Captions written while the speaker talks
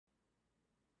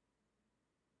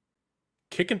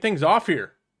kicking things off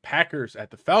here. Packers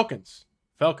at the Falcons.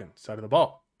 Falcons side of the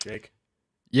ball. Jake.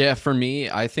 Yeah, for me,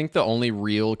 I think the only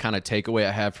real kind of takeaway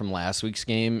I have from last week's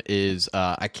game is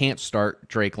I can't start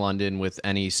Drake London with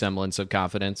any semblance of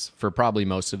confidence for probably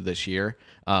most of this year,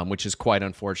 which is quite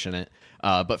unfortunate.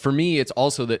 But for me, it's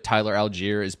also that Tyler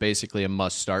Algier is basically a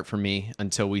must start for me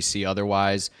until we see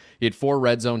otherwise. He had 4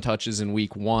 red zone touches in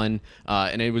week 1,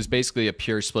 and it was basically a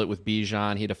pure split with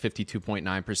Bijan. He had a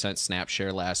 52.9% snap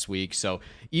share last week. So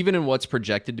even in what's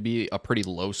projected to be a pretty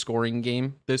low scoring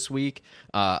game this week,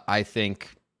 I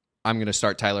think I'm going to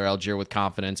start Tyler Algier with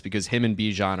confidence because him and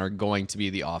Bijan are going to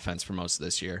be the offense for most of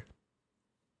this year.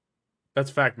 That's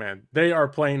fact, man. They are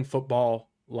playing football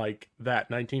like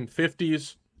that.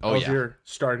 1950s. Oh, Algier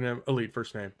starting him, elite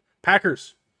first name.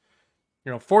 Packers.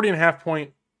 40.5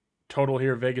 point total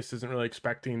here. Vegas isn't really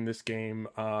expecting this game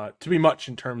to be much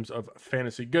in terms of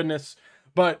fantasy goodness.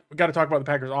 But we got to talk about the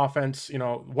Packers offense.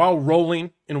 While rolling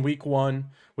in week 1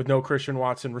 with no Christian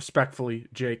Watson, respectfully,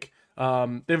 Jake, they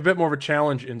have a bit more of a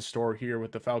challenge in store here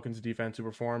with the Falcons defense, who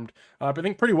performed, I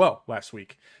think, pretty well last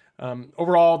week.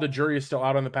 Overall, the jury is still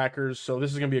out on the Packers, so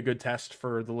this is going to be a good test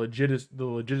for the legitimacy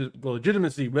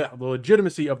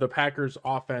of the Packers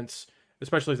offense,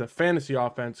 especially as a fantasy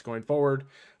offense going forward.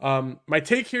 My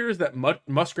take here is that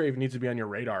Musgrave needs to be on your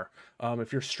radar.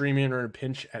 If you're streaming or in a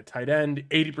pinch at tight end,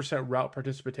 80% route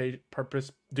participation.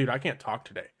 Dude, I can't talk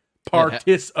today.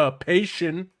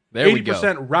 Participation. There we go.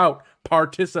 80% route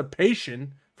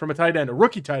participation from a tight end, a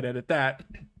rookie tight end at that,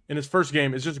 in his first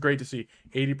game is just great to see.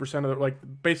 80% of the,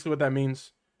 basically what that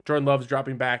means, Jordan Love's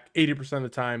dropping back. 80% of the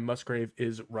time, Musgrave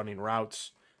is running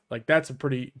routes. That's a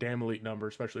pretty damn elite number,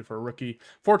 especially for a rookie.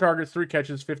 4 targets, 3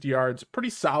 catches, 50 yards. Pretty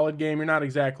solid game. You're not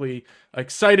exactly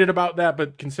excited about that,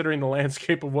 but considering the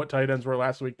landscape of what tight ends were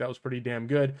last week, that was pretty damn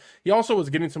good. He also was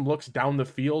getting some looks down the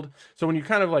field. So when you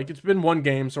kind of it's been one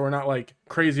game, so we're not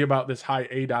crazy about this high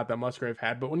ADOT that Musgrave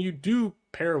had. But when you do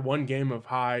pair one game of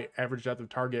high average depth of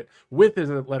target with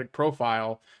his athletic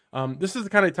profile, this is the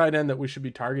kind of tight end that we should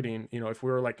be targeting. If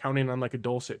we were counting on a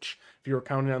Dulcich, if you were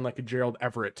counting on a Gerald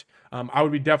Everett, I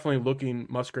would be definitely looking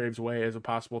Musgrave's way as a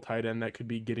possible tight end that could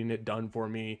be getting it done for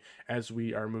me as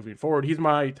we are moving forward. He's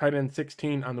my tight end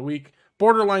 16 on the week,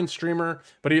 borderline streamer,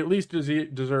 but he at least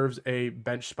deserves a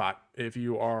bench spot if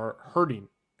you are hurting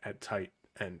at tight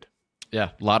end. Yeah,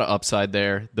 a lot of upside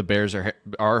there. The Bears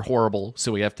are horrible,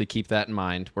 so we have to keep that in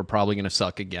mind. We're probably going to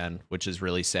suck again, which is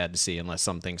really sad to see unless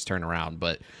some things turn around.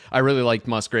 But I really liked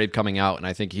Musgrave coming out, and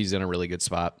I think he's in a really good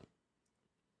spot.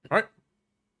 All right.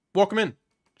 Welcome in.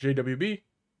 JWB,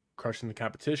 crushing the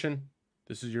competition.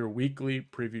 This is your weekly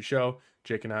preview show.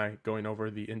 Jake and I going over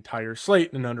the entire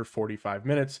slate in under 45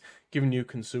 minutes, giving you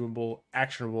consumable,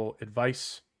 actionable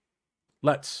advice.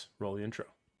 Let's roll the intro.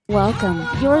 Welcome.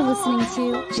 You're listening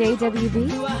to JWB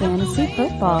Fantasy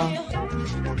Football.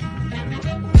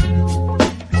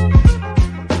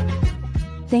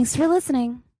 Thanks for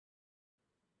listening.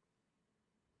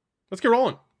 Let's get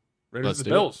rolling. Raiders Let's to the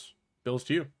do it. Bills. Bills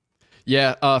to you.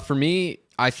 Yeah, for me,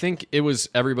 I think it was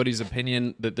everybody's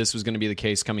opinion that this was going to be the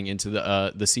case coming into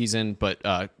the season, but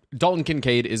Dalton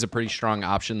Kincaid is a pretty strong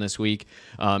option this week.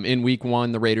 In week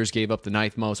 1, the Raiders gave up the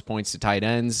 9th most points to tight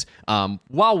ends.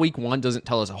 While week 1 doesn't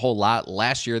tell us a whole lot,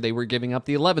 last year they were giving up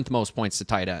the 11th most points to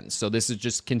tight ends. So this is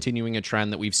just continuing a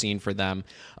trend that we've seen for them.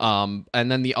 And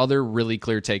then the other really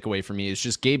clear takeaway for me is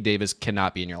just Gabe Davis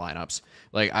cannot be in your lineups.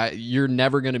 You're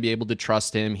never going to be able to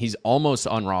trust him. He's almost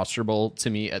unrosterable to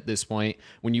me at this point.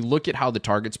 When you look at how the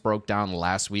targets broke down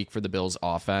last week for the Bills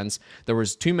offense, there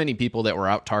was too many people that were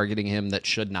out targeting him that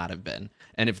should not have been.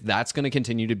 And if that's going to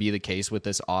continue to be the case with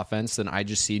this offense, then I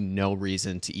just see no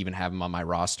reason to even have him on my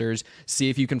rosters. See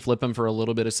if you can flip him for a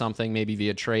little bit of something, maybe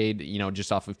via trade,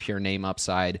 just off of pure name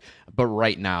upside. But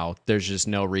right now, there's just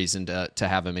no reason to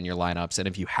have him in your lineups. And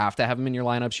if you have to have him in your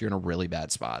lineups, you're in a really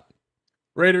bad spot.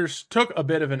 Raiders took a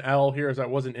bit of an L here as I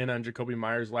wasn't in on Jakobi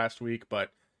Meyers last week,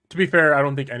 but to be fair, I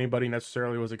don't think anybody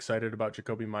necessarily was excited about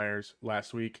Jakobi Meyers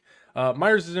last week.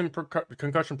 Meyers is in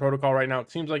concussion protocol right now. It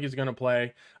seems like he's going to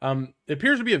play. It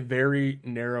appears to be a very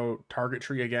narrow target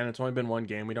tree again. It's only been one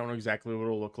game. We don't know exactly what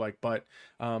it'll look like, but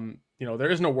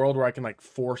there isn't a world where I can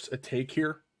force a take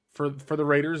here for the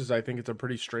Raiders, as I think it's a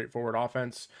pretty straightforward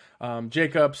offense.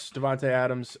 Jacobs, Devontae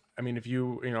Adams. I mean, if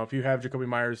you have Jakobi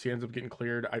Meyers, he ends up getting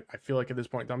cleared. I feel like at this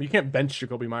point in time, you can't bench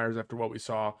Jakobi Meyers after what we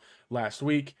saw last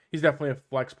week. He's definitely a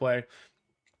flex play.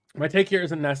 My take here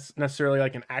isn't necessarily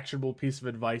an actionable piece of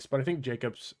advice, but I think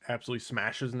Jacobs absolutely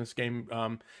smashes in this game.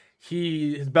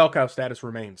 his bell cow status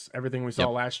remains. Everything we saw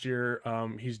Yep. last year,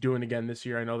 he's doing again this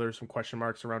year. I know there's some question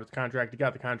marks around his contract. He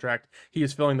got the contract. He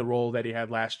is filling the role that he had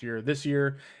last year, this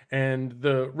year. And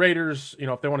the Raiders,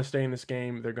 if they want to stay in this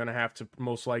game, they're going to have to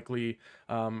most likely,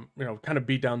 kind of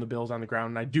beat down the Bills on the ground.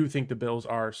 And I do think the Bills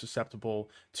are susceptible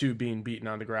to being beaten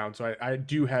on the ground. So I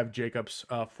do have Jacobs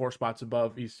 4 spots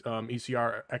above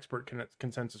ECR expert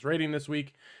consensus rating this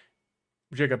week.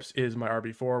 Jacobs is my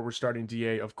RB4. We're starting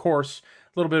DA, of course.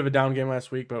 A little bit of a down game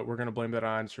last week, but we're going to blame that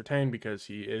on Surtain because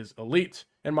he is elite.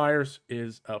 And Myers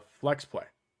is a flex play.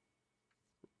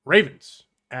 Ravens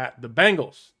at the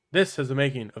Bengals. This has the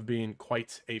making of being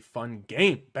quite a fun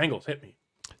game. Bengals, hit me.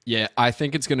 Yeah, I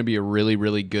think it's going to be a really,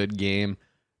 really good game.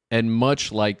 And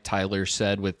much like Tyler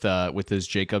said with his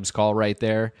Jacobs call right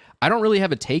there, I don't really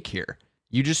have a take here.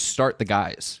 You just start the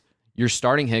guys. You're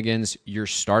starting Higgins. You're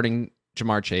starting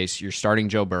Jamar Chase, you're starting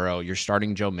Joe Burrow, you're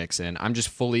starting Joe Mixon. I'm just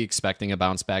fully expecting a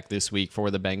bounce back this week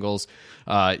for the Bengals.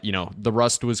 The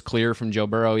rust was clear from Joe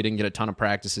Burrow. He didn't get a ton of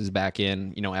practices back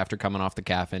in, after coming off the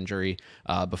calf injury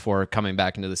before coming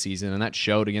back into the season, and that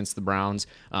showed against the Browns.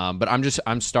 But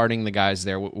I'm starting the guys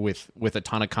there with a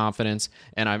ton of confidence,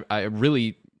 and I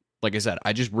really, like I said,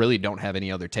 I just really don't have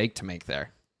any other take to make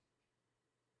there.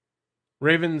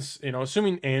 Ravens,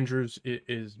 assuming Andrews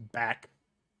is back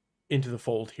into the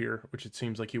fold here, which it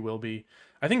seems like he will be.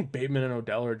 I think Bateman and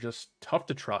Odell are just tough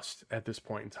to trust at this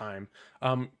point in time.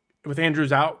 With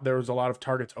Andrews out, there was a lot of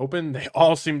targets open. They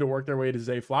all seem to work their way to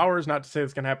Zay Flowers. Not to say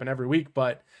it's going to happen every week,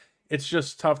 but it's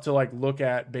just tough to look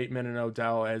at Bateman and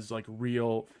Odell as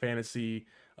real fantasy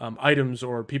items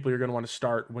or people you're going to want to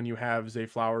start when you have Zay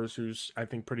Flowers, who's I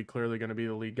think pretty clearly going to be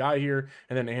the lead guy here,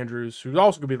 and then Andrews, who's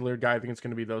also going to be the lead guy. I think it's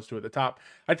going to be those two at the top.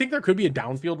 I think there could be a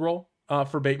downfield role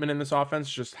for Bateman in this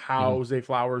offense, just how Zay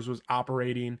Flowers was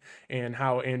operating and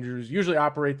how Andrews usually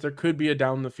operates. There could be a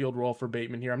down the field role for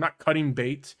Bateman here. I'm not cutting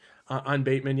bait on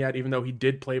Bateman yet, even though he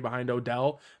did play behind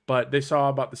Odell, but they saw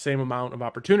about the same amount of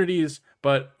opportunities,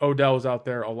 but Odell's out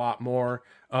there a lot more.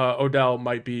 Odell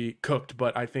might be cooked,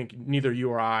 but I think neither you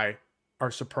or I are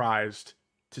surprised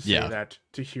to say that,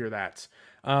 to hear that.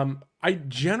 I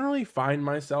generally find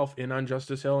myself in on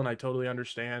Justice Hill, and I totally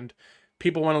understand.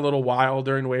 People went a little wild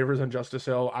during waivers on Justice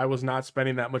Hill. I was not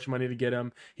spending that much money to get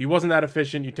him. He wasn't that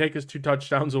efficient. You take his 2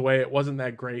 touchdowns away, it wasn't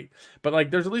that great. But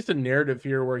there's at least a narrative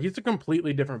here where he's a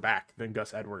completely different back than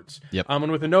Gus Edwards. Yep.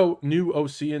 And with a new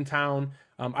OC in town,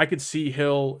 I could see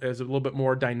Hill as a little bit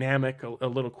more dynamic, a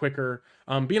little quicker,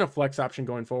 being a flex option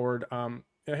going forward. I'm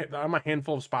a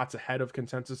handful of spots ahead of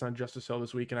consensus on Justice Hill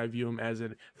this week, and I view him as a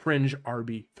fringe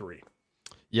RB3.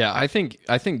 Yeah, I think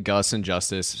Gus and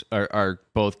Justice are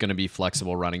both going to be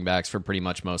flexible running backs for pretty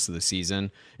much most of the season.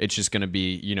 It's just going to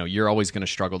be, you're always going to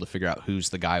struggle to figure out who's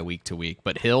the guy week to week.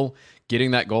 But Hill,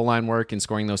 getting that goal line work and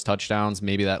scoring those touchdowns,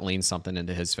 maybe that leans something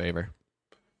into his favor.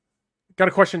 Got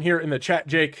a question here in the chat,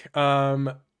 Jake.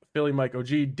 Philly Mike OG,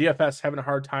 DFS having a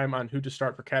hard time on who to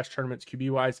start for cash tournaments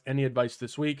QB wise. Any advice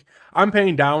this week? I'm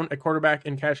paying down at quarterback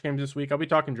in cash games this week. I'll be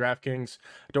talking DraftKings.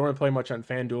 I don't want to play much on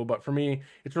FanDuel, but for me,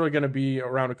 it's really going to be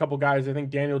around a couple guys. I think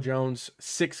Daniel Jones,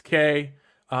 6K.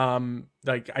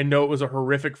 I know it was a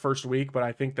horrific first week, but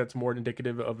I think that's more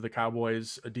indicative of the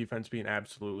Cowboys defense being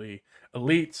absolutely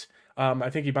elite. I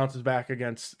think he bounces back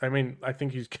against, I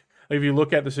think he's, if you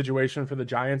look at the situation for the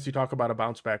Giants, you talk about a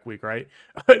bounce back week, right?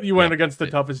 You went against the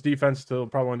toughest defense to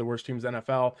probably one of the worst teams in the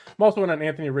NFL. I'm also on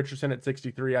Anthony Richardson at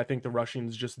 63. I think the rushing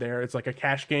is just there. It's like a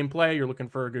cash game play. You're looking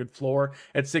for a good floor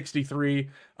at 63.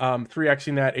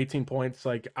 3xing that, 18 points.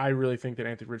 I really think that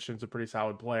Anthony Richardson's a pretty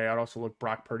solid play. I'd also look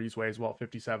Brock Purdy's way as well at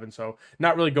 57. So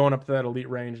not really going up to that elite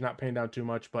range, not paying down too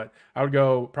much, but I would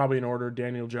go probably in order: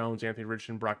 Daniel Jones, Anthony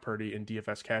Richardson, Brock Purdy, and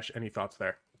DFS cash. Any thoughts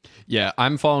there? Yeah,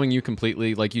 I'm following you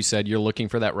completely. Like you said, you're looking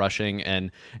for that rushing, and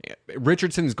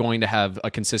Richardson's going to have a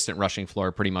consistent rushing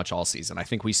floor pretty much all season. I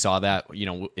think we saw that,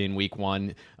 in week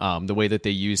 1, the way that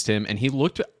they used him, and he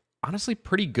looked honestly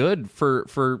pretty good for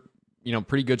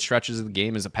pretty good stretches of the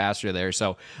game as a passer there.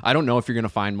 So I don't know if you're going to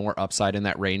find more upside in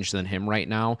that range than him right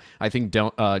now. I think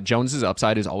Jones's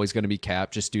upside is always going to be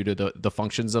capped just due to the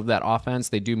functions of that offense.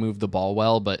 They do move the ball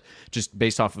well, but just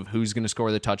based off of who's going to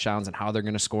score the touchdowns and how they're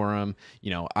going to score them,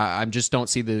 I just don't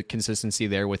see the consistency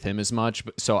there with him as much.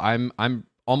 So I'm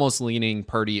almost leaning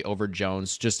Purdy over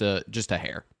Jones just a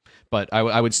hair, but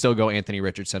I would still go Anthony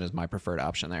Richardson as my preferred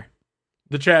option there.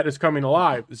 The chat is coming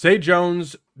alive. Zay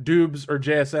Jones, Dubes, or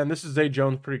JSN. This is Zay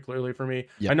Jones pretty clearly for me.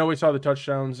 Yep. I know we saw the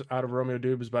touchdowns out of Romeo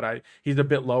Dubes, but he's a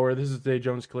bit lower. This is Zay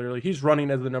Jones clearly. He's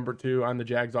running as the number 2 on the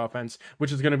Jags offense,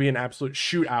 which is going to be an absolute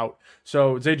shootout.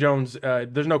 So Zay Jones,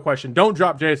 there's no question. Don't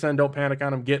drop JSN. Don't panic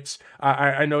on him.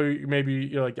 I know maybe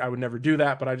you're like, I would never do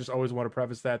that, but I just always want to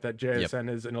preface that JSN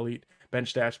is an elite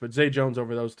bench stash. But Zay Jones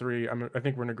over those 3, I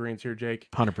think we're in agreement here, Jake.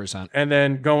 100%. And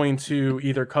then going to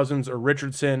either Cousins or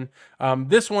Richardson.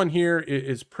 This one here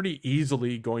is pretty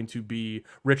easily going to be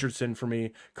Richardson for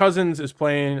me. Cousins is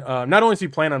playing, not only is he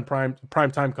playing on prime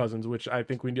time Cousins, which I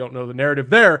think we don't know the narrative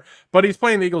there, but he's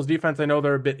playing the Eagles defense. I know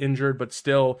they're a bit injured, but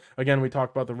still, again, we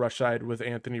talked about the rush side with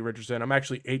Anthony Richardson. I'm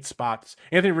actually 8 spots.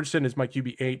 Anthony Richardson is my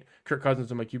QB 8. Kirk Cousins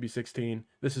is my QB 16.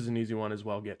 This is an easy one as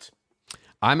well, Gets.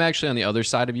 I'm actually on the other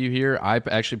side of you here. I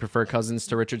actually prefer Cousins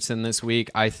to Richardson this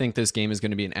week. I think this game is going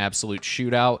to be an absolute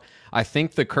shootout. I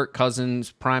think the Kirk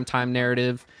Cousins primetime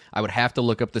narrative, I would have to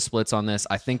look up the splits on this.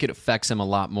 I think it affects him a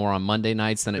lot more on Monday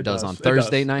nights than it does on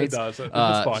Thursday nights. It does. It's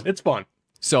fun. It's fun.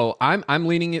 So I'm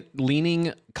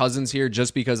leaning Cousins here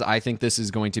just because I think this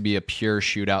is going to be a pure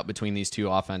shootout between these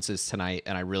two offenses tonight,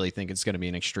 and I really think it's going to be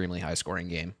an extremely high-scoring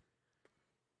game.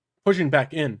 Pushing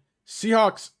back in.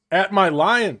 Seahawks at my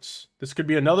Lions. This could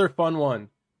be another fun one.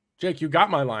 Jake, you got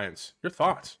my Lions. Your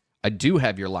thoughts? I do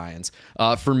have your Lions.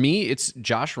 For me, it's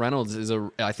Josh Reynolds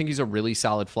I think he's a really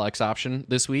solid flex option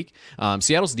this week.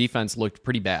 Seattle's defense looked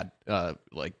pretty bad,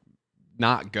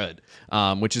 not good,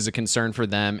 which is a concern for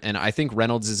them. And I think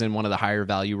Reynolds is in one of the higher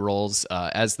value roles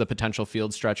as the potential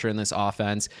field stretcher in this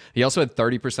offense. He also had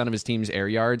 30% of his team's air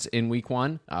yards in week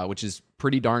 1, which is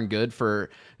pretty darn good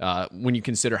for when you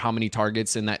consider how many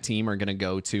targets in that team are going to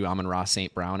go to Amon-Ra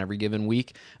St. Brown every given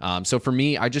week. So for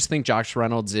me, I just think Josh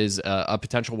Reynolds is a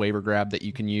potential waiver grab that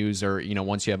you can use, or,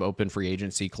 once you have open free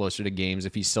agency closer to games,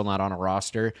 if he's still not on a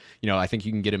roster, I think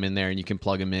you can get him in there and you can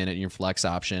plug him in at your flex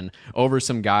option over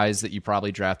some guys that you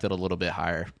probably drafted a little bit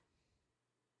higher.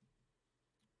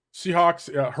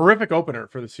 Seahawks, horrific opener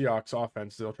for the Seahawks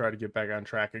offense. They'll try to get back on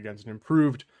track against an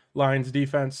improved Lions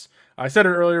defense. I said it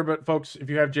earlier, but folks, if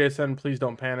you have JSN, please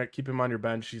don't panic. Keep him on your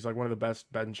bench. He's like one of the best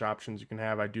bench options you can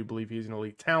have. I do believe he's an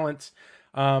elite talent.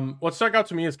 What stuck out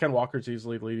to me is Ken Walker's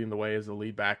easily leading the way as the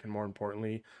lead back, and more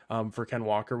importantly, for Ken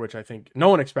Walker, which I think no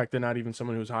one expected, not even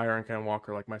someone who's higher on Ken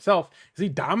Walker like myself, is he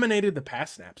dominated the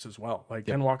pass snaps as well. Yep.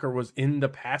 Ken Walker was in the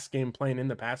pass game, playing in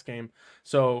the pass game.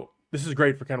 So this is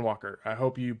great for Ken Walker. I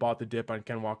hope you bought the dip on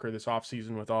Ken Walker this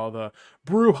offseason with all the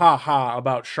brouhaha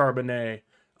about Charbonnet.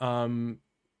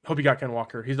 Hope you got Ken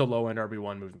Walker. He's a low-end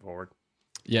RB1 moving forward.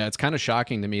 Yeah, it's kind of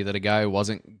shocking to me that a guy who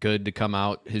wasn't good to come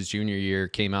out his junior year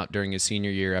came out during his senior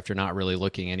year after not really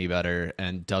looking any better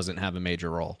and doesn't have a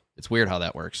major role. It's weird how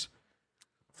that works.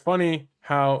 Funny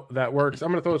how that works. I'm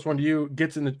going to throw this one to you.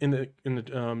 Gets in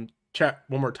the chat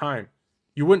one more time.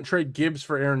 You wouldn't trade Gibbs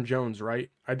for Aaron Jones,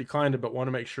 right? I declined it, but want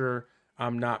to make sure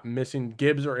I'm not missing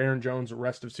Gibbs or Aaron Jones the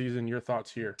rest of season. Your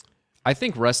thoughts here? I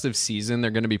think rest of season, they're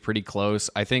going to be pretty close.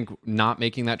 I think not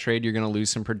making that trade, you're going to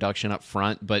lose some production up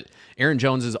front. But Aaron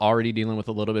Jones is already dealing with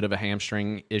a little bit of a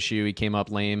hamstring issue. He came up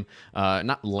lame.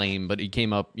 Not lame, but he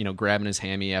came up, grabbing his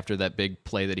hammy after that big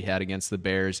play that he had against the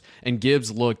Bears. And Gibbs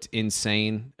looked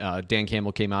insane. Dan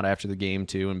Campbell came out after the game,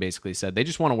 too, and basically said they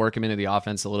just want to work him into the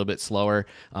offense a little bit slower.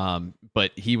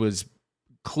 But he was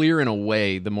clear and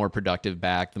away the more productive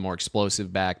back, the more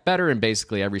explosive back, better in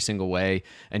basically every single way.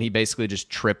 And he basically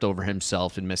just tripped over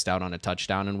himself and missed out on a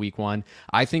touchdown in week 1.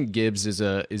 I think Gibbs he's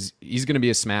going to be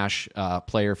a smash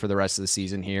player for the rest of the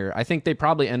season here. I think they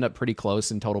probably end up pretty close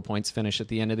in total points finish at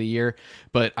the end of the year,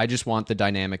 but I just want the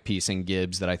dynamic piece in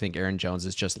Gibbs that I think Aaron Jones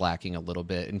is just lacking a little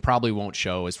bit and probably won't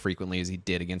show as frequently as he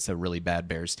did against a really bad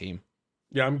Bears team.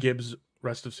 Yeah, I'm Gibbs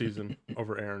rest of season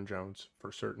over Aaron Jones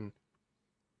for certain.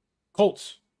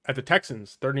 Colts at the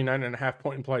Texans, 39.5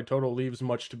 point implied total leaves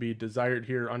much to be desired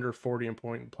here. Under 40 in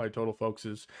point implied total, folks,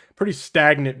 is pretty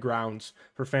stagnant grounds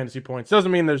for fantasy points.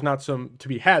 Doesn't mean there's not some to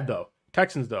be had, though.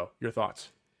 Texans, though, your thoughts?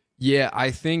 Yeah, I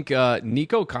think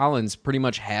Nico Collins pretty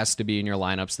much has to be in your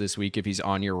lineups this week if he's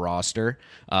on your roster.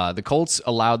 The Colts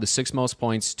allowed the 6th most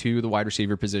points to the wide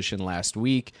receiver position last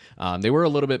week. They were a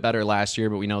little bit better last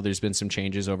year, but we know there's been some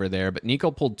changes over there. But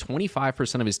Nico pulled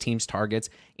 25% of his team's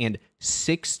targets and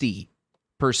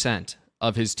 60%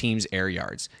 of his team's air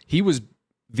yards. He was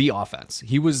the offense.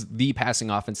 He was the passing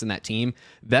offense in that team.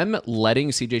 Them letting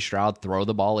CJ Stroud throw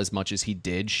the ball as much as he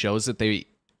did shows that they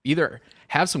either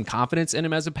have some confidence in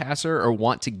him as a passer or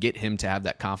want to get him to have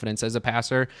that confidence as a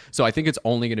passer. So I think it's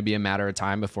only going to be a matter of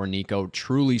time before Nico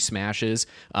truly smashes.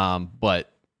 But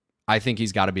I think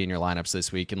he's got to be in your lineups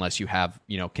this week unless you have,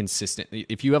 consistent.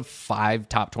 If you have 5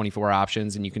 top 24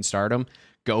 options and you can start them,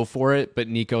 go for it. But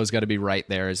Nico's got to be right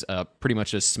there as pretty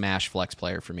much a smash flex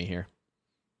player for me here.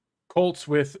 Colts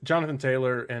with Jonathan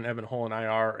Taylor and Evan Hull in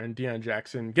IR and Deion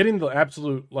Jackson getting the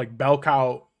absolute like bell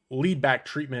cow lead back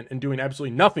treatment and doing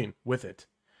absolutely nothing with it.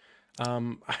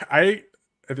 I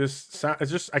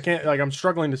can't, like, I'm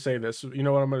struggling to say this. You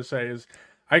know what I'm going to say is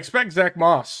I expect Zach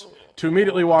Moss to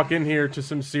immediately walk in here to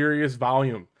some serious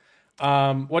volume.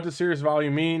 What does serious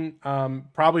volume mean?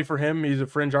 Probably for him, he's a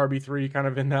fringe RB3, kind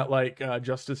of in that like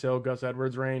Justice Hill, Gus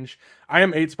Edwards range. I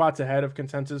am 8 spots ahead of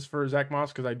consensus for Zach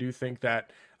Moss because I do think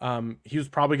that he was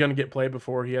probably going to get played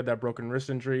before he had that broken wrist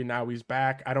injury. Now he's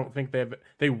back. I don't think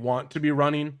they want to be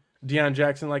running Deion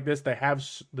Jackson like this.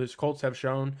 This Colts have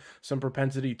shown some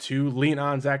propensity to lean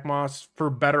on Zach Moss for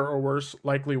better or worse,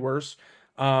 likely worse.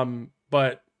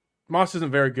 But Moss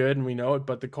isn't very good, and we know it,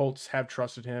 but the Colts have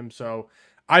trusted him. So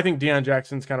I think Deion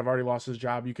Jackson's kind of already lost his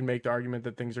job. You can make the argument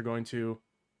that things are going to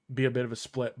be a bit of a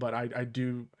split, but I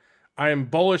am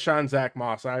bullish on Zach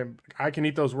Moss. I can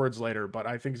eat those words later, but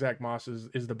I think Zach Moss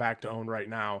is the back to own right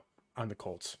now on the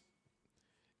Colts.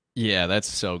 Yeah, that's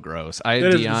so gross. I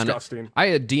had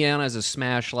Deion as a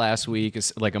smash last week,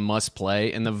 like a must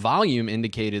play, and the volume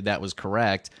indicated that was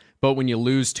correct. But when you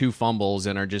lose 2 fumbles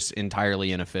and are just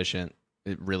entirely inefficient,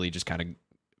 it really just kind of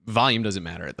volume doesn't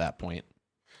matter at that point.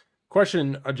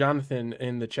 Question, Jonathan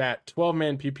in the chat: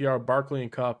 12-man PPR, Barkley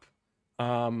and Kupp.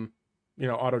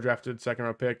 Auto drafted second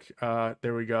round pick.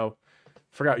 There we go.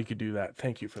 Forgot you could do that.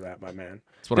 Thank you for that, my man.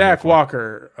 Dak,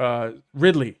 Walker,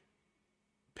 Ridley,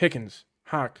 Pickens,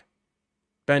 Hawk,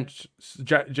 bench,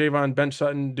 Javon, bench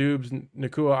Sutton, Dubes,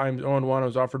 Nakua. I'm 0-1. I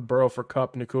was offered Burrow for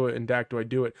Kupp, Nakua, and Dak. Do I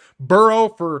do it? Burrow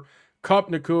for Kupp,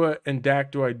 Nakua, and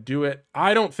Dak. Do I do it?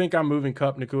 I don't think I'm moving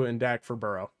Kupp, Nakua, and Dak for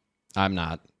Burrow. I'm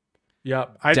not.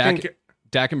 Yep. I think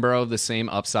Dak and Burrow have the same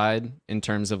upside in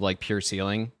terms of like pure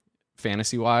ceiling,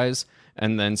 fantasy wise.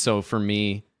 And then so for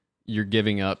me, you're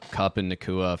giving up Kupp and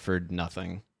Nakua for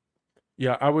nothing.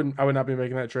 Yeah, I would not be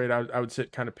making that trade. I would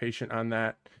sit kind of patient on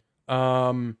that.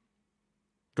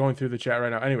 Going through the chat right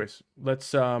now. Anyways,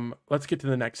 let's get to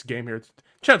the next game here.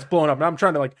 Chat's blowing up, and I'm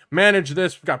trying to like manage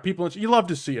this. We've got people you love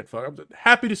to see it, folks. I'm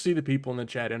happy to see the people in the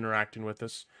chat interacting with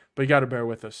us, but you got to bear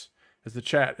with us as the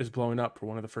chat is blowing up for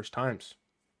one of the first times.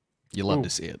 You love to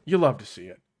see it. You love to see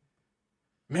it.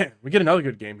 Man, we get another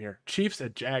good game here. Chiefs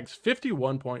at Jags,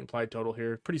 51-point implied total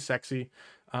here. Pretty sexy.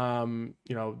 As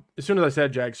soon as I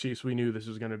said Jags Chiefs, we knew this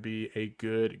was going to be a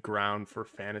good ground for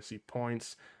fantasy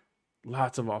points.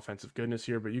 Lots of offensive goodness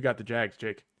here, but you got the Jags,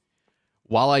 Jake.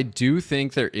 While I do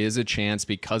think there is a chance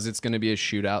because it's going to be a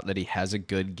shootout that he has a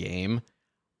good game,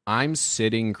 I'm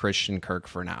sitting Christian Kirk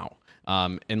for now,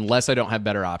 unless I don't have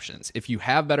better options. If you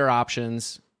have better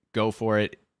options, go for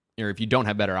it. Or if you don't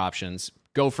have better options,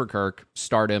 go for Kirk,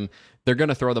 start him. They're going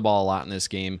to throw the ball a lot in this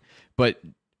game. But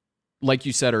like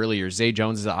you said earlier, Zay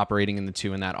Jones is operating in the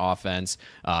 2 in that offense.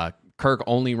 Kirk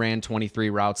only ran 23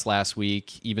 routes last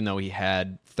week, even though he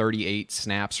had 38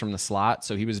 snaps from the slot.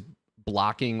 So he was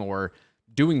blocking or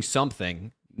doing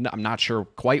something. I'm not sure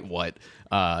quite what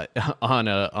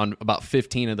on about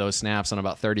 15 of those snaps on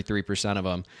about 33% of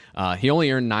them. He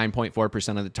only earned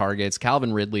 9.4% of the targets.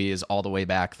 Calvin Ridley is all the way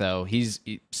back, though. He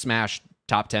smashed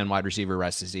top 10 wide receiver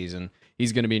rest of the season.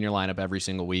 He's going to be in your lineup every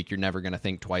single week. You're never going to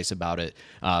think twice about it.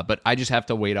 But I just have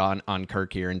to wait on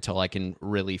Kirk here until I can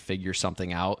really figure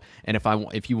something out. And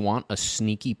if you want a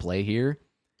sneaky play here,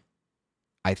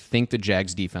 I think the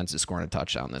Jags defense is scoring a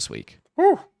touchdown this week.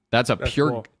 Whew. That's pure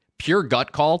cool. Pure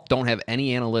gut call. Don't have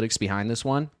any analytics behind this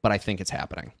one, but I think it's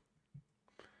happening.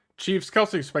 Chiefs,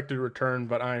 Kelce expected to return,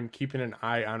 but I'm keeping an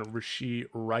eye on Rashee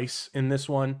Rice in this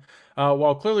one.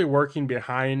 While clearly working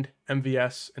behind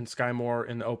MVS and Sky Moore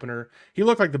in the opener, he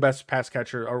looked like the best pass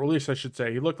catcher, or at least I should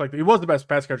say, he looked like he was the best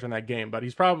pass catcher in that game, but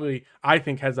he's probably, I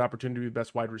think, has the opportunity to be the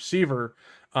best wide receiver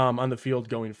on the field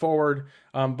going forward.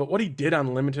 But what he did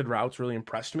on limited routes really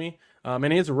impressed me.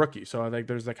 And he is a rookie, so I think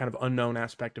there's that kind of unknown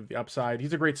aspect of the upside.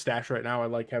 He's a great stash right now. I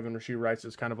like having Rashee Rice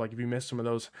as kind of like, if you miss some of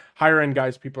those higher end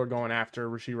guys people are going after,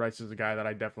 Rashee Rice is a guy that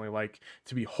I definitely like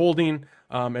to be holding,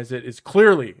 as it is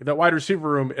clearly, that wide receiver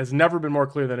room has never been more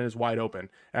clear that it is wide open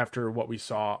after what we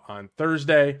saw on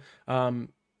Thursday. I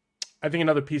think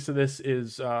another piece of this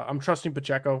is I'm trusting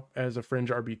Pacheco as a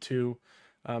fringe RB2.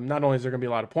 Not only is there going to be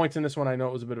a lot of points in this one, I know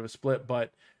it was a bit of a split,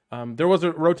 but there was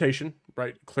a rotation,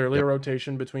 right? Clearly a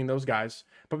rotation between those guys.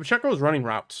 But Pacheco was running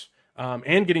routes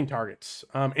and getting targets.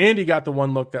 And he got the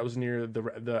one look that was near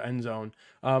the end zone.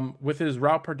 With his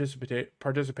route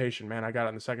participation, man, I got it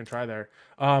on the second try there.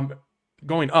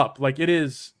 Going up, like it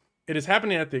is it is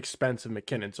happening at the expense of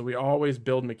McKinnon. So we always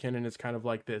build McKinnon as kind of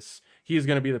like this. He's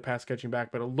going to be the pass catching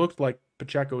back, but it looked like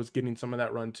Pacheco was getting some of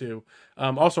that run too.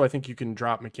 Also, I think you can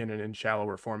drop McKinnon in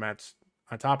shallower formats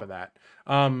on top of that.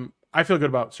 I feel good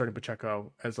about starting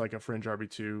Pacheco as like a fringe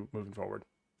RB2 moving forward.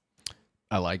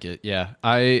 I like it. Yeah.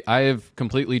 I have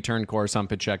completely turned course on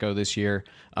Pacheco this year.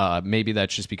 Maybe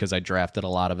that's just because I drafted a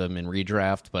lot of him in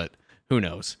redraft, but who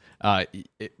knows?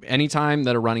 Anytime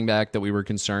that a running back that we were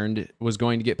concerned was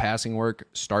going to get passing work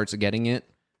starts getting it,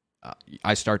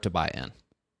 I start to buy in.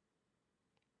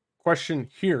 Question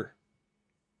here.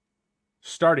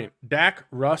 Starting Dak,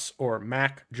 Russ, or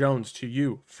Mac Jones to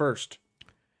you first.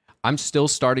 I'm still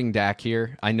starting Dak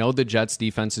here. I know the Jets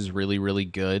defense is really, really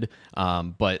good,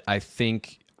 but I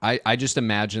think I just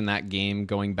imagine that game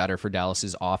going better for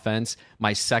Dallas's offense.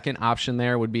 My second option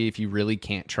there would be if you really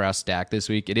can't trust Dak this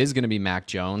week, it is going to be Mac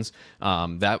Jones.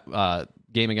 That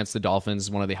game against the Dolphins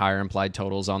is one of the higher implied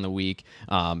totals on the week.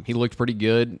 He looked pretty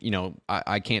good. You know,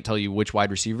 I can't tell you which wide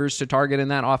receivers to target in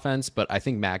that offense, but I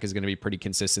think Mac is going to be pretty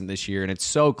consistent this year, and it's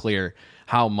so clear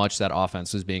how much that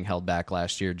offense was being held back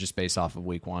last year just based off of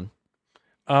week one.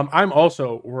 I'm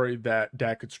also worried that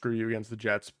Dak could screw you against the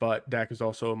Jets, but Dak is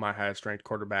also my highest ranked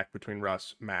quarterback between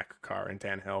Russ, Mac, Carr, and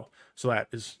Tannehill. So that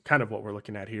is kind of what we're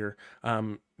looking at here.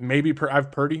 Maybe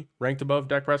I've Purdy ranked above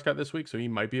Dak Prescott this week, so he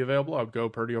might be available. I would go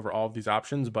Purdy over all of these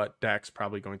options, but Dak's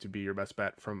probably going to be your best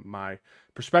bet from my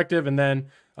perspective. And then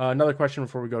another question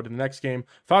before we go to the next game.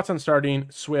 Thoughts on starting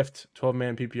Swift,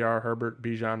 12-man PPR, Herbert,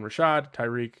 Bijan, Rashad,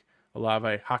 Tyreek,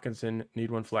 Olave, Hawkinson,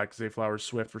 need one flex, Zay Flowers,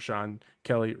 Swift, Rashawn,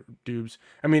 Kelly, Dubes.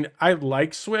 I mean, I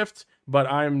like Swift,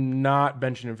 but I'm not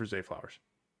benching him for Zay Flowers.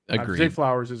 Agreed. Zay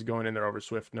Flowers is going in there over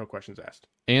Swift, no questions asked.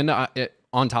 And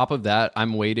on top of that,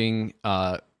 I'm waiting.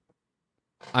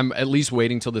 I'm at least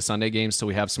waiting till the Sunday games till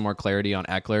we have some more clarity on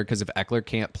Eckler, because if Eckler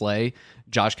can't play,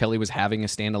 Josh Kelly was having a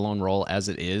standalone role as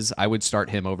it is. I would start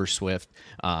him over Swift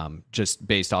just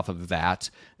based off of that.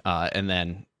 And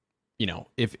then, you know,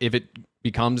 if it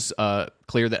becomes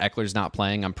clear that Eckler's not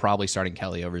playing, I'm probably starting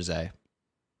Kelly over Zay.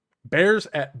 Bears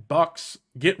at Bucks.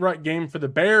 Get right game for the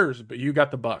Bears, but you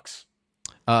got the Bucks.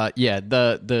 Yeah,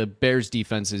 the Bears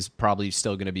defense is probably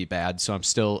still going to be bad. So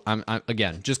I'm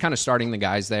again, just kind of starting the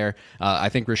guys there. I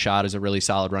think Rashad is a really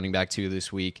solid running back too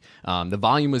this week. The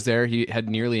volume was there. He had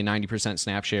nearly a 90%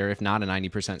 snap share, if not a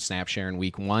 90% snap share in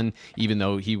week one, even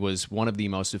though he was one of the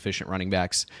most efficient running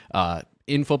backs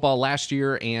in football last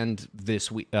year and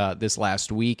this week, this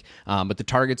last week. But the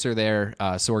targets are there,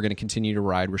 so we're going to continue to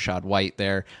ride Rachaad White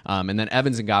there. And then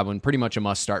Evans and Godwin, pretty much a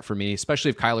must start for me, especially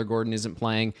if Kyler Gordon isn't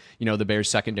playing. You know, the Bears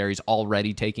secondary is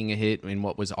already taking a hit in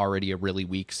what was already a really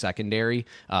weak secondary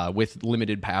with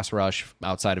limited pass rush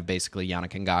outside of basically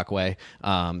Yannick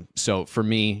Ngakoue. So for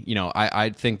me, you know, I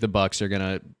think the Bucs are going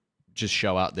to just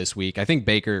show out this week. I think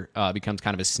Baker becomes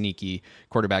kind of a sneaky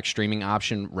quarterback streaming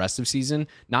option rest of season.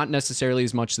 Not necessarily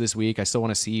as much this week. I still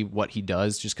want to see what he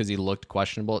does just because he looked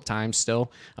questionable at times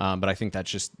still. But I think that's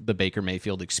just the Baker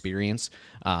Mayfield experience.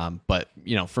 But,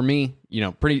 you know, for me, you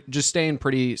know, just staying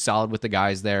pretty solid with the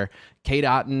guys there. Cade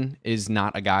Otton is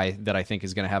not a guy that I think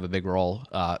is going to have a big role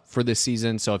for this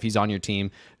season. So if he's on your team,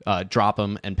 drop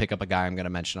him and pick up a guy I'm going to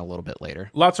mention a little bit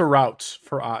later. Lots of routes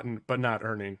for Otton, but not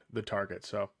earning the target.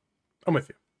 So I'm with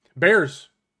you. Bears,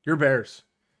 your Bears.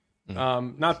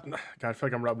 God, I feel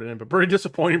like I'm rubbing it in, but pretty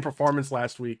disappointing performance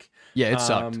last week. Yeah, it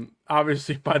sucked.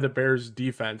 Obviously by the Bears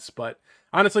defense, but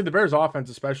honestly, the Bears offense,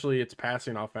 especially its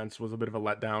passing offense, was a bit of a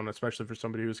letdown, especially for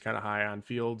somebody who's kind of high on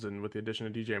Fields and with the addition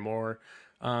of DJ Moore.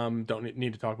 Don't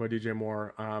need to talk about DJ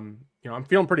Moore. You know, I'm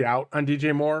feeling pretty out on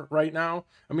DJ Moore right now.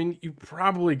 I mean, you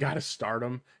probably got to start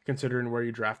him considering where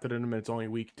you drafted him and it's only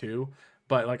week 2.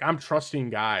 But, like, I'm trusting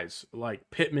guys like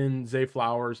Pittman, Zay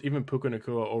Flowers, even Puka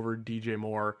Nacua over DJ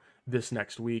Moore this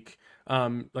next week.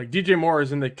 Like, DJ Moore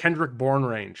is in the Kendrick Bourne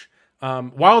range.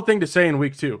 Wild thing to say in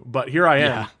week 2, but here I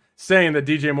am saying that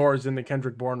DJ Moore is in the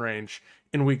Kendrick Bourne range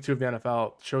in week 2 of the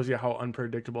NFL. Shows you how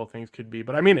unpredictable things could be.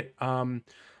 But I mean it.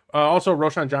 Also,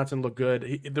 Roschon Johnson looked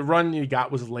good. The run he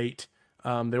got was late.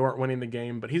 They weren't winning the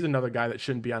game, but he's another guy that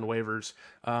shouldn't be on waivers.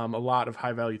 A lot of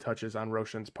high-value touches on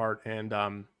Roschon's part,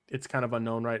 and it's kind of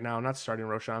unknown right now. I'm not starting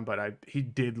Roschon, but he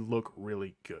did look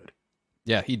really good.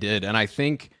 Yeah, he did. And I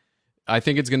think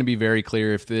it's going to be very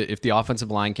clear if the offensive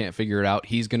line can't figure it out,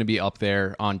 he's going to be up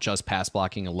there on just pass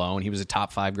blocking alone. He was a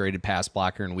top 5 graded pass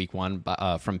blocker in week 1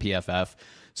 from PFF.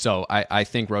 So I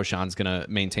think Roschon's going to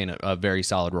maintain a very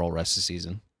solid role rest of the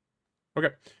season.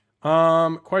 Okay.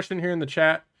 Question here in the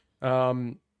chat.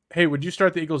 hey, would you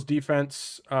start the Eagles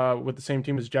defense with the same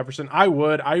team as Jefferson? I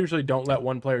would. I usually don't let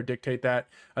one player dictate that.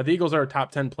 The Eagles are a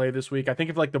top 10 play this week. I think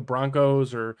if like the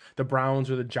Broncos or the Browns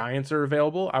or the Giants are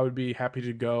available, I would be happy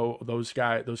to go those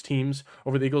teams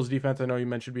over the Eagles defense. I know you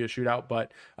mentioned be a shootout,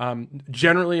 but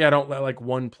generally I don't let like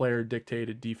one player dictate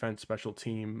a defense special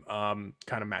team kind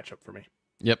of matchup for me.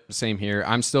 Yep, same here.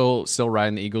 I'm still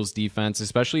riding the Eagles defense,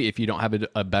 especially if you don't have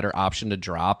a better option to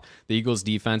drop. The Eagles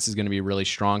defense is going to be really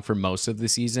strong for most of the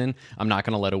season. I'm not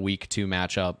going to let a week 2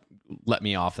 matchup let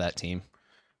me off that team.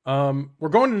 We're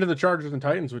going into the Chargers and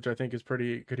Titans, which I think is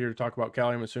pretty good here to talk about.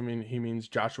 Kelly, I'm assuming he means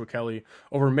Joshua Kelly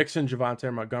over Mixon, Javonte,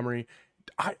 and Montgomery.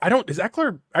 I don't, is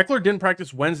Eckler didn't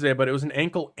practice Wednesday, but it was an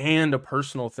ankle and a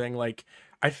personal thing. Like,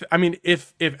 I mean,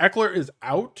 if Eckler is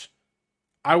out,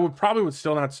 I would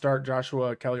still not start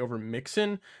Joshua Kelly over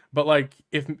Mixon, but like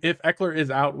if Eckler is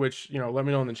out, which, you know, let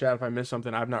me know in the chat if I missed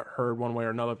something. I've not heard one way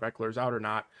or another if Eckler is out or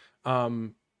not.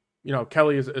 You know,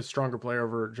 Kelly is a stronger player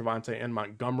over Javonte and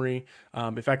Montgomery.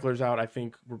 If Eckler's out, I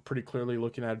think we're pretty clearly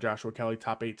looking at Joshua Kelly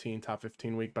top 18, top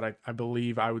 15 week, but I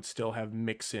believe I would still have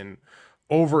Mixon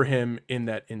over him in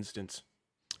that instance.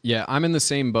 Yeah, I'm in the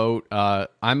same boat.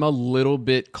 I'm a little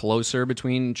bit closer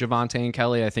between Javonte and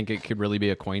Kelly. I think it could really be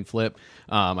a coin flip.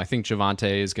 I think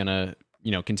Javonte is going to,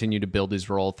 you know, continue to build his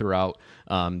role throughout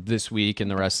this week and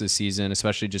the rest of the season,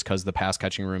 especially just because the pass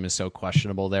catching room is so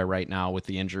questionable there right now with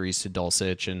the injuries to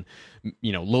Dulcich and,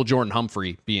 you know, Lil Jordan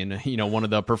Humphrey being, you know, one of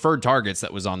the preferred targets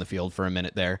that was on the field for a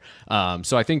minute there.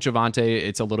 So I think Javonte,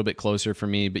 it's a little bit closer for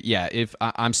me. But yeah, if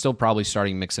I'm still probably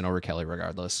starting Mixon over Kelly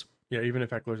regardless. Yeah, even if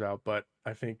Eckler's out, but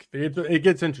I think it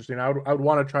gets interesting. I would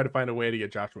want to try to find a way to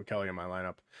get Joshua Kelly in my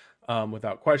lineup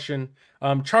without question.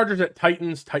 Chargers at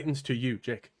Titans. Titans to you,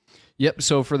 Jake. Yep.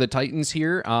 So for the Titans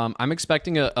here, I'm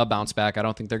expecting a bounce back. I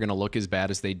don't think they're going to look as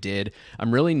bad as they did.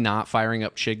 I'm really not firing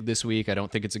up Chig this week. I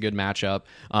don't think it's a good matchup,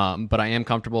 but I am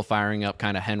comfortable firing up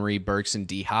kind of Henry, Burks, and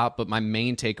D-Hop. But my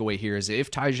main takeaway here is if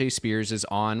Tyjae Spears is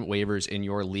on waivers in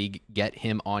your league, get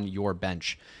him on your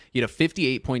bench. He had a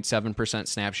 58.7%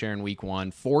 snap share in week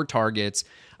 1, 4 targets.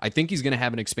 I think he's going to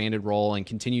have an expanded role and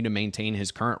continue to maintain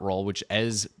his current role, which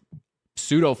as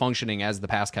pseudo functioning as the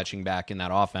pass catching back in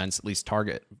that offense, at least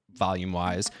target volume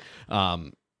wise.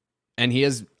 And he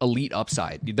has elite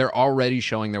upside. They're already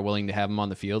showing they're willing to have him on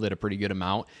the field at a pretty good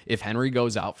amount. If Henry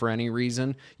goes out for any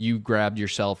reason, you grabbed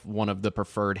yourself one of the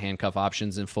preferred handcuff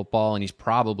options in football, and he's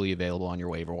probably available on your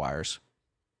waiver wires.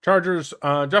 Chargers,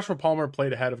 Joshua Palmer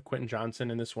played ahead of Quentin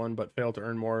Johnson in this one, but failed to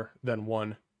earn more than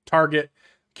 1 target.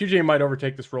 QJ might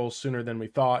overtake this role sooner than we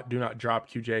thought. Do not drop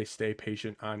QJ. Stay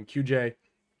patient on QJ.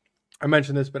 I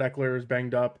mentioned this, but Eckler is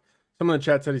banged up. Some of the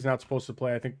chat said he's not supposed to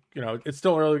play. I think, you know, it's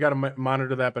still early. We got to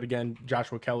monitor that. But again,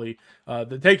 Joshua Kelly.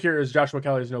 The take here is Joshua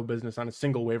Kelly has no business on a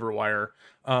single waiver wire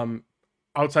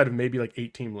outside of maybe like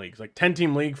 8-team leagues. Like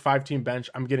 10-team league, 5-team bench,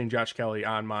 I'm getting Josh Kelly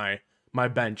on my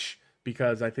bench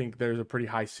because I think there's a pretty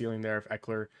high ceiling there if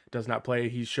Eckler does not play.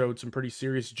 He showed some pretty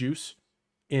serious juice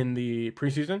in the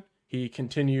preseason. He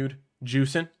continued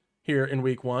juicing here in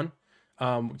week 1.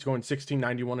 It's going 16,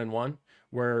 91, and 1.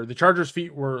 Where the Chargers'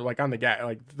 feet were like on the gas,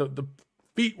 like the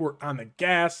feet were on the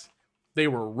gas. They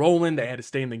were rolling. They had to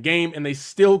stay in the game, and they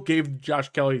still gave Josh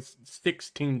Kelly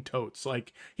 16 totes.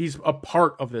 Like, he's a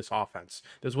part of this offense.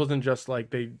 This wasn't just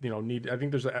like they, you know, need. I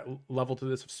think there's a level to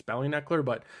this of spelling Eckler,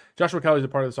 but Joshua Kelly's a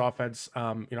part of this offense.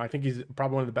 You know, I think he's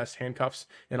probably one of the best handcuffs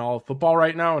in all of football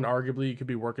right now, and arguably he could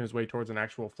be working his way towards an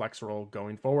actual flex role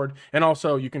going forward. And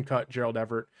also, you can cut Gerald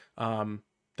Everett.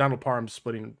 Donald Parham's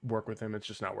splitting work with him. It's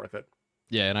just not worth it.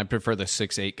 Yeah, and I prefer the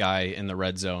 6'8" guy in the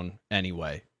red zone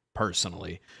anyway,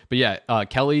 personally. But yeah,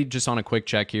 Kelly, just on a quick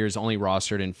check here, is only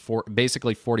rostered in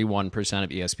basically 41% of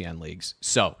ESPN leagues.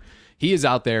 So he is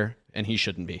out there, and he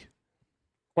shouldn't be.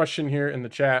 Question here in the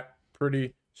chat,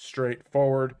 pretty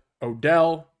straightforward.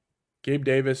 Odell, Gabe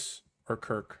Davis, or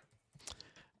Kirk?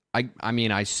 I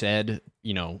mean, I said,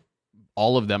 you know,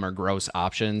 all of them are gross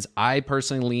options. I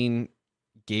personally lean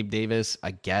Gabe Davis,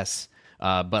 I guess.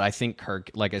 But I think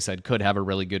Kirk, like I said, could have a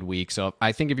really good week. So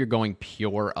I think if you're going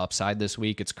pure upside this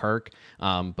week, it's Kirk.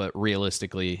 But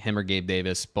realistically, him or Gabe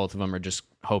Davis, both of them are just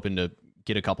hoping to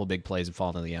get a couple big plays and fall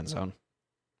into the end zone.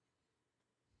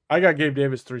 I got Gabe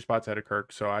Davis 3 spots ahead of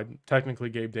Kirk. So I'm technically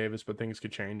Gabe Davis, but things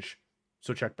could change.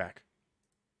 So check back.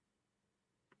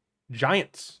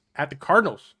 Giants at the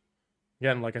Cardinals.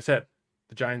 Again, like I said,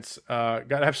 the Giants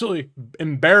got absolutely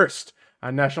embarrassed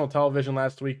on national television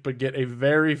last week, but get a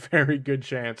very, very good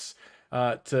chance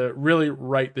to really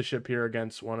right the ship here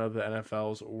against one of the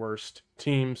NFL's worst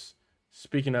teams.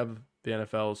 Speaking of the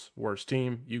NFL's worst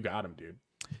team, you got him, dude.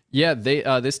 Yeah,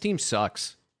 this team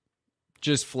sucks.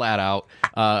 just flat out.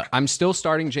 I'm still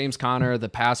starting James Conner. The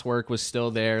pass work was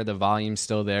still there. The volume's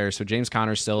still there. So James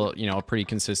Conner's still, pretty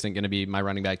consistent, going to be my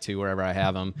running back 2 wherever I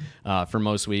have him for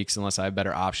most weeks, unless I have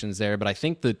better options there. But I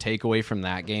think the takeaway from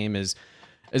that game is,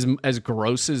 as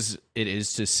gross as it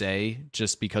is to say,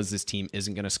 just because this team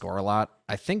isn't going to score a lot,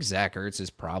 I think Zach Ertz is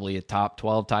probably a top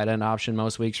 12 tight end option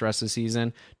most weeks rest of the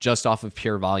season, just off of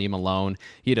pure volume alone.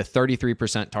 He had a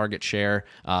 33% target share,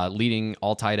 leading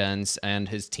all tight ends and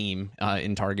his team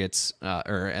in targets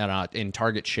in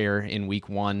target share in week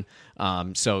 1.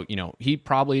 So he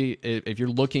probably, if you're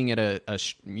looking at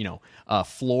a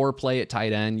floor play at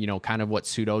tight end, kind of what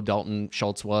pseudo Dalton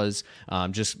Schultz was,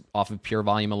 just off of pure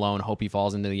volume alone, hope he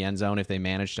falls into the end zone if they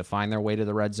manage to find their way to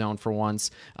the red zone for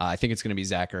once. I think it's going to be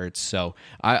Zach Ertz. So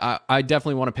I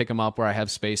definitely want to pick him up where I have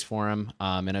space for him.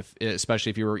 And especially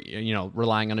if you were,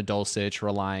 relying on a Dulcich,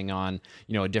 relying on,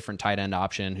 a different tight end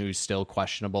option who's still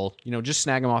questionable, just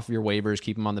snag him off of your waivers,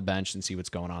 keep him on the bench and see what's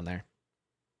going on there.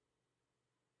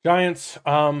 Giants,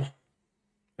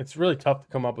 it's really tough to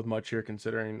come up with much here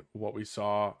considering what we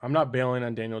saw. I'm not bailing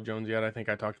on Daniel Jones yet. I think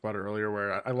I talked about it earlier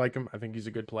where I like him. I think he's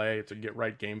a good play. It's a get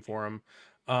right game for him.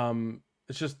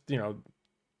 It's just,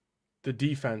 the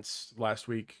defense last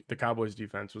week, the Cowboys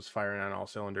defense was firing on all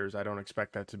cylinders. I don't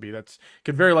expect that to be.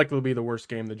 Could very likely be the worst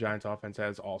game the Giants offense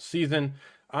has all season.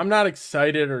 I'm not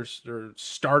excited or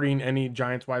starting any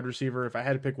Giants wide receiver. If I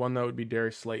had to pick one, though, it would be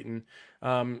Darius Slayton.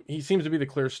 He seems to be the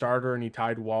clear starter, and he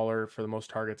tied Waller for the most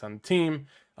targets on the team.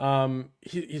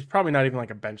 He's probably not even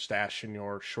like a bench stash in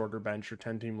your shorter bench or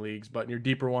 10-team leagues, but in your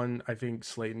deeper one, I think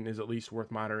Slayton is at least worth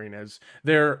monitoring, as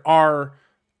there are,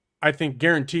 I think,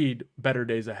 guaranteed better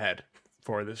days ahead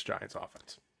for this Giants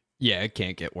offense. Yeah, it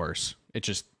can't get worse. It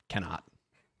just cannot.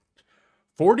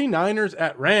 49ers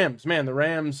at Rams. Man, the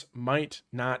Rams might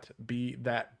not be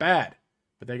that bad,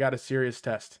 but they got a serious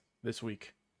test this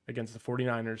week against the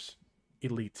 49ers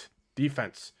elite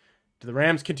defense. Do the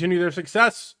Rams continue their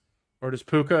success, or does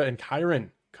Puka and Kyren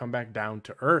come back down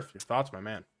to earth? Your thoughts, my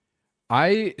man?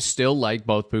 I still like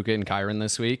both Puka and Kyren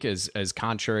this week, as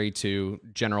contrary to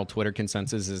general Twitter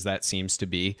consensus as that seems to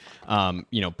be.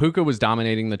 Puka was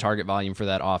dominating the target volume for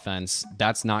that offense.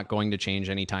 That's not going to change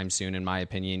anytime soon, in my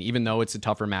opinion. Even though it's a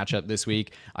tougher matchup this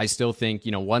week, I still think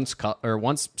once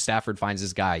Stafford finds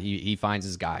his guy, he finds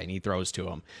his guy and he throws to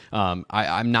him.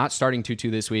 I'm not starting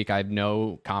Tutu this week. I have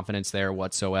no confidence there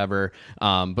whatsoever.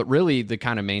 But really, the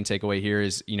kind of main takeaway here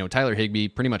is Tyler Higbee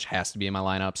pretty much has to be in my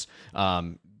lineups.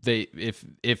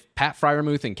 If Pat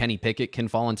Freiermuth and Kenny Pickett can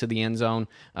fall into the end zone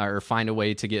or find a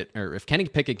way to get, or if Kenny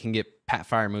Pickett can get Pat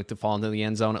Freiermuth to fall into the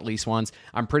end zone at least once,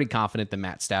 I'm pretty confident that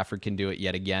Matt Stafford can do it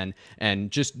yet again. And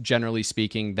just generally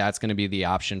speaking, that's going to be the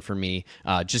option for me,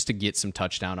 just to get some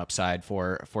touchdown upside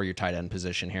for your tight end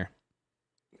position here.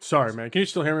 Sorry, man. Can you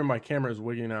still hear me? My camera is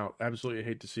wigging out. Absolutely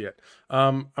hate to see it.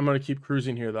 I'm going to keep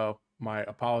cruising here, though. My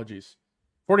apologies.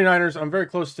 49ers, I'm very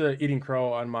close to eating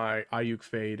crow on my Ayuk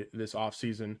fade this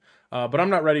offseason, but I'm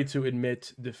not ready to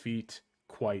admit defeat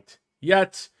quite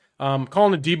yet.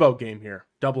 Calling a Debo game here,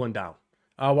 doubling down.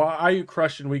 While Ayuk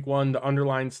crushed in week 1, the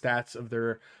underlying stats of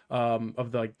their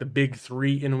the big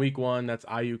 3 in week 1, that's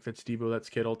Ayuk, that's Debo, that's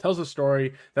Kittle, tells a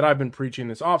story that I've been preaching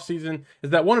this offseason, is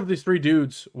that one of these 3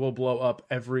 dudes will blow up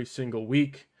every single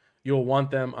week. You'll want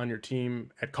them on your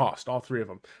team at cost, all 3 of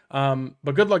them.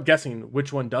 But good luck guessing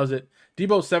which one does it.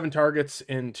 Debo, 7 targets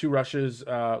in 2 rushes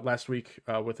last week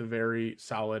with a very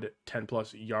solid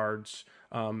 10-plus yards.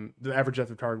 The average depth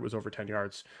of target was over 10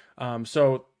 yards.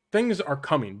 So things are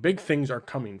coming. Big things are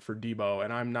coming for Debo,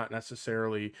 and I'm not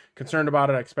necessarily concerned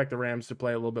about it. I expect the Rams to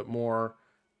play a little bit more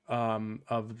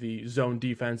of the zone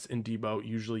defense, and Debo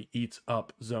usually eats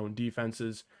up zone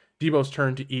defenses. Debo's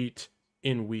turn to eat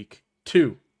in week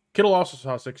 2. Kittle also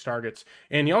saw 6 targets,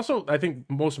 and he also, I think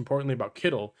most importantly about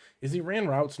Kittle, is he ran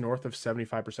routes north of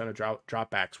 75% of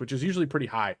dropbacks, which is usually pretty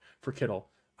high for Kittle.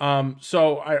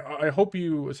 So I hope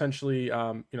you essentially,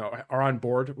 are on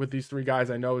board with these 3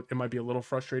 guys. I know it might be a little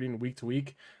frustrating week to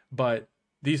week, but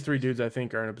these 3 dudes I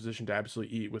think are in a position to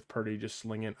absolutely eat with Purdy just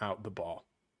slinging out the ball.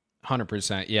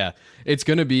 100%. Yeah. It's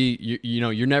going to be,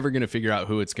 you're never going to figure out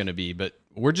who it's going to be, but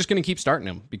we're just going to keep starting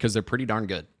them because they're pretty darn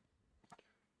good.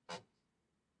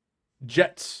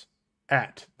 Jets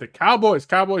at the Cowboys.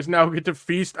 Cowboys now get to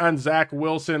feast on Zach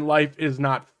Wilson. Life is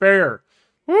not fair.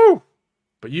 Woo!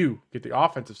 But you get the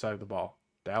offensive side of the ball.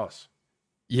 Dallas.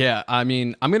 Yeah, I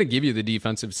mean, I'm going to give you the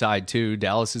defensive side too.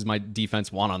 Dallas is my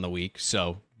defense 1 on the week,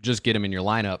 so just get him in your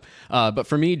lineup. But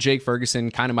for me, Jake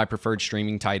Ferguson, kind of my preferred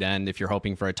streaming tight end if you're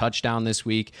hoping for a touchdown this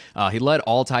week. He led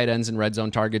all tight ends in red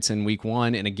zone targets in week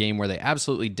 1 in a game where they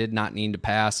absolutely did not need to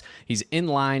pass. He's in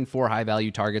line for high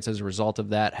value targets as a result of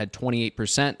that, had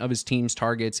 28% of his team's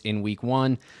targets in week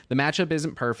 1. The matchup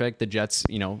isn't perfect. The Jets,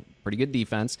 pretty good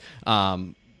defense.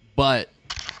 But,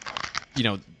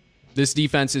 this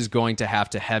defense is going to have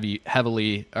to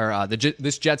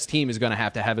this Jets team is going to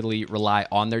have to heavily rely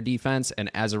on their defense.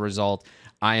 And as a result,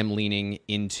 I am leaning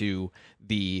into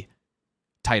the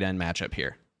tight end matchup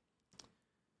here.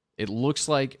 It looks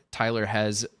like Tyler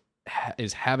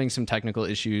is having some technical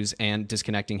issues and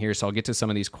disconnecting here. So I'll get to some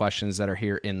of these questions that are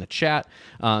here in the chat.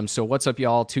 So what's up,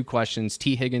 y'all? 2 questions: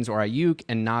 T. Higgins or Ayuk,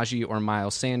 and Najee or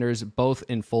Miles Sanders, both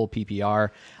in full PPR.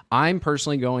 I'm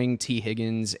personally going T.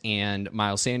 Higgins and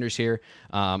Miles Sanders here.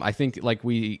 I think, like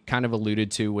we kind of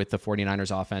alluded to with the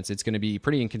 49ers offense, it's going to be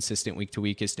pretty inconsistent week to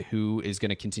week as to who is going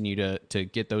to continue to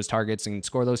get those targets and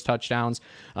score those touchdowns.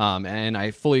 And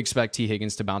I fully expect T.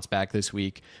 Higgins to bounce back this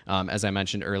week, as I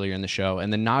mentioned earlier in the show.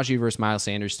 And then Najee versus Miles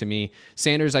Sanders, to me,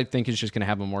 Sanders, I think, is just going to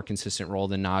have a more consistent role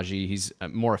than Najee. He's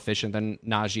more efficient than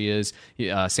Najee is.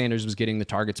 Sanders was getting the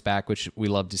targets back, which we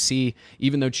love to see.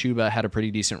 Even though Chuba had a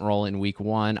pretty decent role in week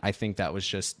 1, I think that was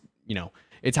just,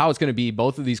 it's how it's going to be.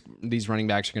 Both of these running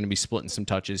backs are going to be splitting some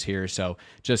touches here. So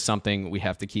just something we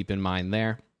have to keep in mind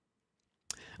there.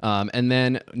 And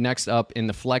then next up in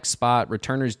the flex spot,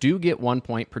 returners do get 1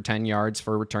 point per 10 yards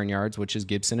for return yards, which is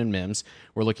Gibson and Mims.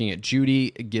 We're looking at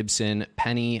Judy, Gibson,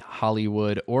 Penny,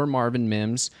 Hollywood, or Marvin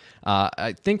Mims.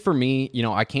 I think for me,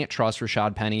 I can't trust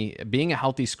Rashad Penny. Being a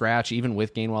healthy scratch, even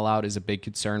with Gainwell out, is a big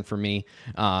concern for me.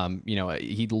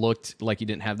 He looked like he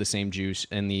didn't have the same juice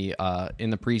in the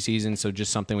preseason, so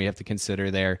just something we have to consider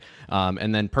there.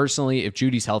 And then personally, if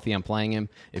Judy's healthy, I'm playing him.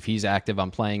 If he's active, I'm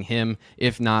playing him.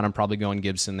 If not, I'm probably going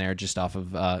Gibson there, just off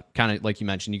of kind of like you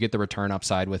mentioned, you get the return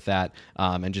upside with that,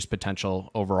 and just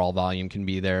potential overall volume can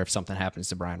be there if something happens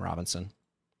to Brian Robinson.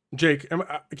 Jake,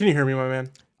 can you hear me, my man?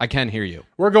 I can hear you.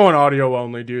 We're going audio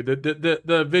only, dude.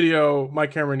 The video, my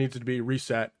camera needs to be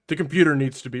reset. The computer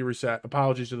needs to be reset.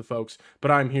 Apologies to the folks,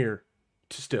 but I'm here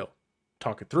to still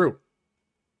talk it through.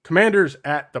 Commanders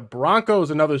at the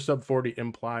Broncos, another sub 40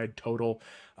 implied total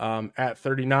at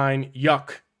 39.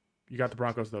 Yuck. You got the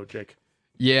Broncos though, Jake.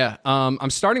 Yeah, I'm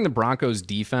starting the Broncos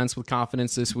defense with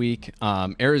confidence this week.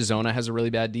 Arizona has a really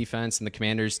bad defense, and the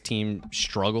Commanders team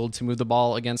struggled to move the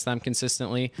ball against them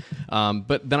consistently.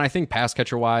 But then I think pass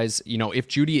catcher wise, if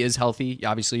Judy is healthy,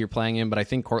 obviously you're playing him, but I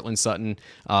think Cortland Sutton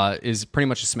is pretty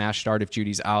much a smash start if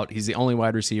Judy's out. He's the only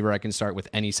wide receiver I can start with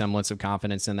any semblance of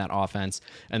confidence in that offense.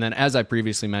 And then, as I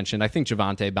previously mentioned, I think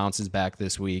Javonte bounces back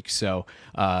this week. So,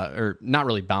 or not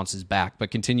really bounces back, but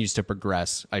continues to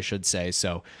progress, I should say.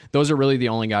 So those are really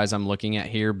the only guys I'm looking at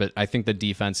here, but I think the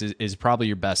defense is probably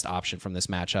your best option from this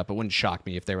matchup. It wouldn't shock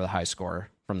me if they were the high scorer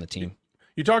from the team.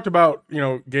 You talked about,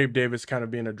 Gabe Davis kind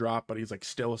of being a drop, but he's like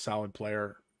still a solid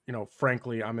player.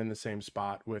 Frankly, I'm in the same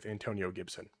spot with Antonio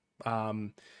Gibson.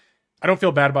 I don't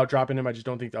feel bad about dropping him. I just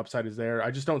don't think the upside is there.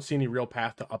 I just don't see any real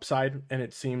path to upside, and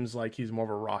it seems like he's more of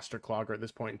a roster clogger at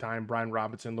this point in time. Brian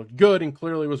Robinson looked good and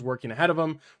clearly was working ahead of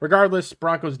him. Regardless,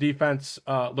 Broncos defense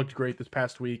looked great this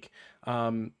past week.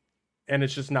 And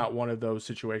it's just not one of those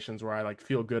situations where I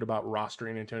feel good about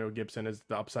rostering Antonio Gibson, as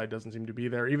the upside doesn't seem to be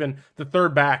there. Even the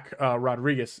third back,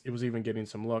 Rodriguez, it was even getting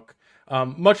some look.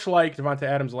 Much like Devonta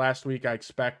Adams last week, I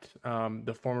expect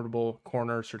the formidable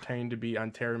corner Surtain to be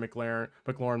on Terry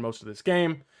McLaurin most of this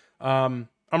game. I'm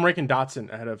ranking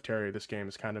Dotson ahead of Terry this game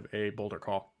is kind of a bolder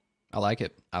call. I like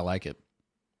it.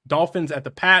 Dolphins at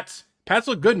the Pats. Pats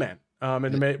look good, man.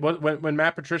 And when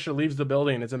Matt Patricia leaves the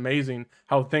building, it's amazing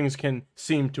how things can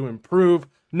seem to improve.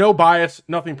 No bias,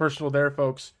 nothing personal there,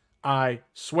 folks. I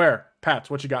swear. Pats,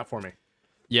 what you got for me?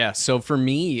 Yeah, so for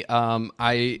me,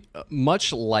 I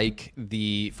much like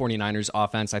the 49ers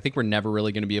offense, I think we're never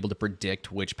really going to be able to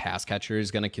predict which pass catcher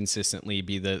is going to consistently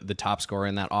be the top scorer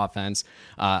in that offense.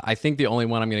 I think the only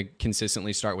one I'm going to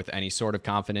consistently start with any sort of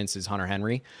confidence is Hunter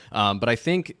Henry. But I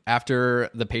think after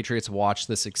the Patriots watched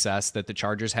the success that the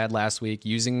Chargers had last week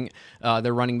using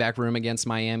their running back room against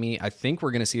Miami, I think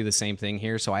we're going to see the same thing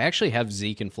here. So I actually have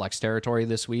Zeke in flex territory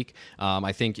this week.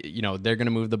 I think, they're going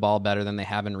to move the ball better than they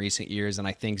have in recent years, and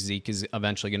I think Zeke is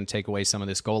eventually going to take away some of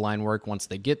this goal line work once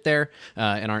they get there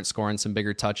and aren't scoring some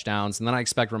bigger touchdowns. And then I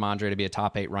expect Ramondre to be a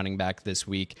top 8 running back this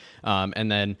week.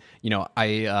 And then,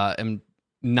 I am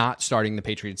not starting the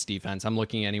Patriots defense. I'm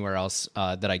looking anywhere else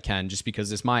that I can, just because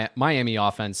this Miami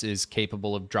offense is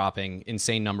capable of dropping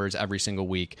insane numbers every single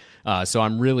week. So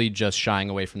I'm really just shying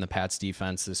away from the Pats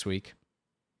defense this week.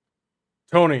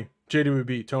 Tony,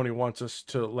 JWB, Tony wants us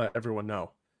to let everyone know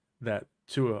that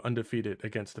Tua undefeated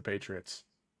against the Patriots.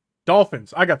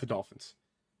 Dolphins. I got the Dolphins.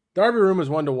 Darby Room is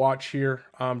one to watch here.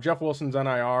 Jeff Wilson's on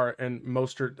IR, and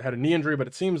Mostert had a knee injury, but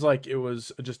it seems like it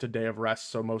was just a day of rest,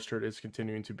 so Mostert is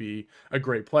continuing to be a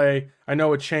great play. I know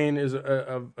Achane is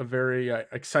a very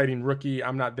exciting rookie.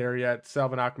 I'm not there yet.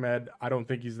 Salvin Ahmed, I don't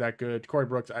think he's that good. Corey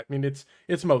Brooks, I mean, it's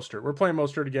Mostert. We're playing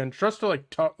Mostert again.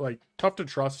 Tough to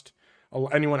trust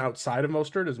anyone outside of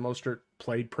Mostert, as Mostert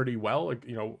played pretty well.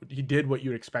 He did what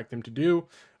you'd expect him to do.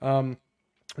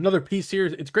 Another piece here,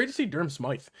 it's great to see Durham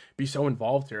Smythe be so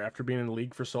involved here after being in the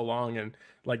league for so long and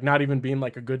not even being a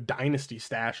good dynasty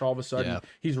stash. All of a sudden,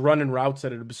 he's running routes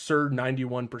at an absurd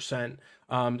 91%,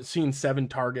 seeing 7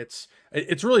 targets.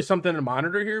 It's really something to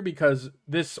monitor here because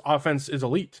this offense is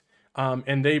elite,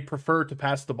 and they prefer to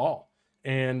pass the ball.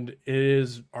 And it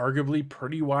is arguably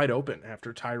pretty wide open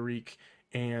after Tyreek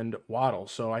and Waddle.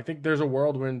 So I think there's a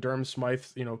world when Durham Smythe,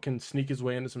 can sneak his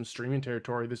way into some streaming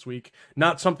territory this week.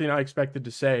 Not something I expected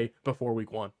to say before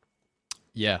week 1.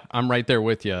 Yeah, I'm right there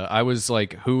with you. I was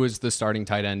like, who is the starting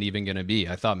tight end even going to be?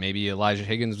 I thought maybe Elijah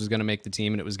Higgins was going to make the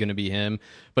team and it was going to be him.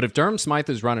 But if Durham Smythe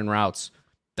is running routes,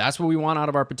 that's what we want out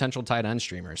of our potential tight end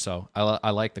streamer. So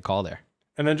I like the call there.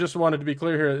 And then just wanted to be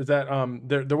clear here is that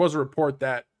there was a report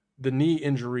that the knee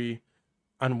injury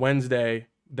on Wednesday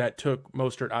that took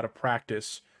Mostert out of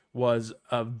practice was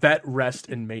a vet rest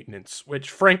and maintenance, which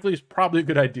frankly is probably a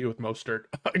good idea with Mostert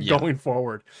going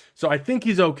forward. So I think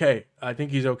he's okay. I think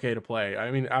he's okay to play.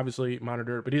 I mean, obviously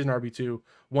monitor it, but he's an RB2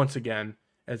 once again,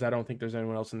 as I don't think there's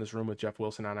anyone else in this room with Jeff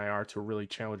Wilson on IR to really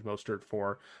challenge Mostert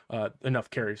for enough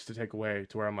carries to take away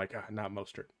to where I'm like, not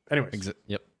Mostert. Anyways.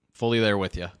 Yep. Fully there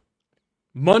with you.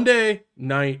 Monday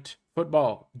night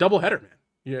football doubleheader, man.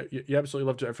 Yeah, you absolutely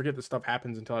love to. I forget this stuff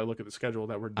happens until I look at the schedule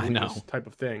that we're doing this type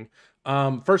of thing.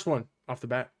 First one off the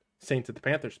bat, Saints at the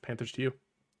Panthers. Panthers to you.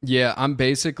 Yeah, I'm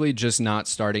basically just not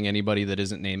starting anybody that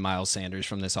isn't named Miles Sanders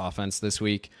from this offense this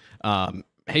week.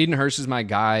 Hayden Hurst is my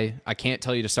guy. I can't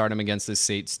tell you to start him against this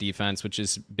Saints defense, which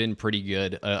has been pretty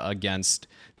good against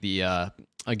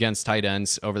tight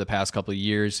ends over the past couple of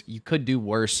years. You could do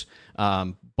worse,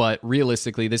 but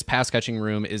realistically, this pass catching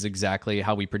room is exactly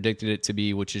how we predicted it to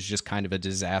be, which is just kind of a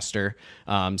disaster.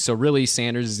 So really,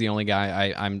 Sanders is the only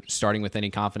guy I'm starting with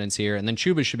any confidence here. And then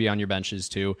Chuba should be on your benches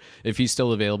too, if he's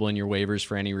still available in your waivers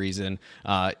for any reason.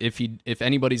 If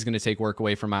anybody's going to take work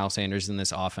away from Miles Sanders in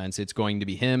this offense, it's going to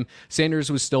be him.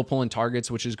 Sanders was still pulling targets,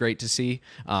 which is great to see.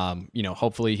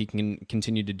 Hopefully he can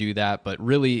continue to do that. But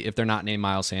really, if they're not named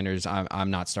Miles Sanders, I'm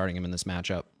not starting him in this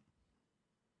matchup.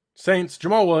 Saints,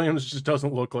 Jamal Williams just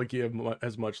doesn't look like he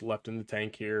has much left in the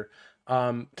tank here.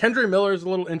 Kendre Miller is a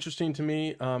little interesting to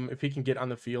me. If he can get on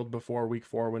the field before week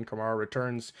 4 when Kamara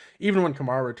returns. Even when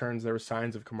Kamara returns, there were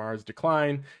signs of Kamara's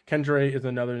decline. Kendre is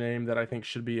another name that I think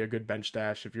should be a good bench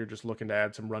stash if you're just looking to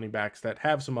add some running backs that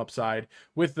have some upside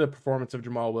with the performance of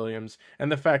Jamal Williams and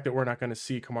the fact that we're not going to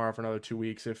see Kamara for another 2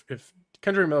 weeks. If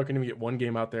Kendre Miller can even get one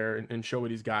game out there and show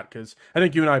what he's got, because I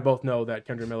think you and I both know that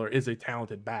Kendre Miller is a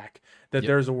talented back, that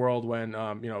there's a world when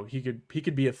he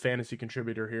could be a fantasy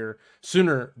contributor here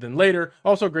sooner than later.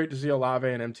 Also great to see Olave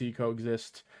and MT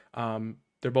coexist.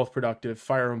 They're both productive.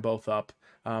 Fire them both up.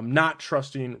 Not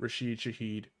trusting Rashid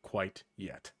Shaheed quite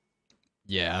yet.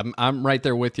 Yeah, I'm right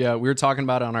there with you. We were talking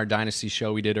about it on our Dynasty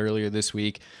show we did earlier this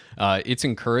week. It's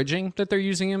encouraging that they're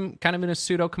using him kind of in a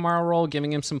pseudo Kamara role,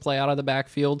 giving him some play out of the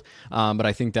backfield. But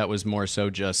I think that was more so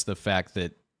just the fact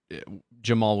that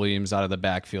Jamal Williams out of the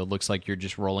backfield looks like you're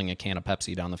just rolling a can of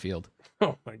Pepsi down the field.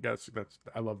 Oh my gosh,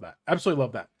 I love that. Absolutely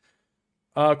love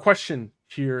that. Question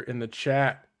here in the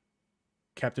chat.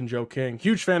 Captain Joe King,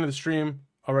 huge fan of the stream,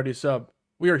 already a sub.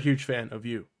 We are a huge fan of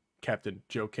you, Captain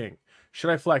Joe King. Should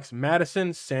I flex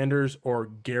Madison, Sanders, or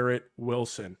Garrett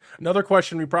Wilson? Another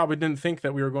question we probably didn't think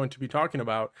that we were going to be talking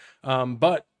about,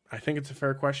 but I think it's a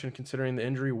fair question considering the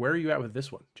injury. Where are you at with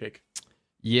this one, Jake?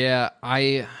 Yeah,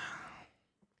 I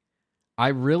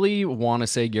really want to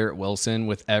say Garrett Wilson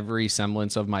with every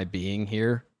semblance of my being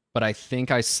here, but I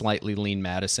think I slightly lean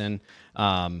Madison,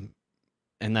 and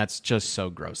that's just so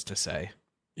gross to say.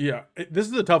 Yeah, this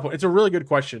is a tough one. It's a really good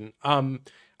question. My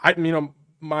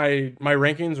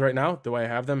rankings right now, the way I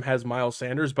have them, has Miles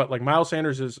Sanders, but like Miles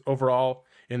Sanders is overall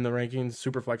in the rankings,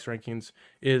 Superflex rankings,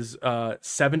 is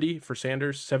 70 for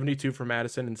Sanders, 72 for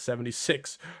Madison, and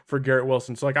 76 for Garrett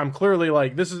Wilson. So like I'm clearly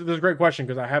like this is a great question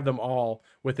because I have them all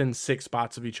within 6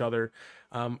 spots of each other.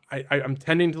 I'm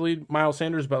tending to lead Miles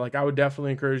Sanders, but like I would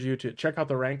definitely encourage you to check out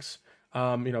the ranks.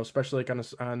 Especially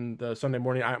like on the Sunday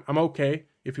morning. I'm okay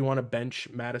if you want to bench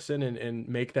Madison and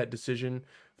make that decision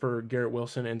for Garrett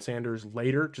Wilson and Sanders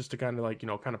later, just to kind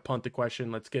of punt the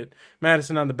question. Let's get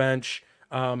Madison on the bench.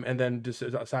 and then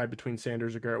decide between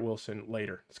Sanders or Garrett Wilson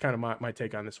later. It's kind of my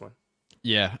take on this one.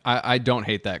 Yeah, I don't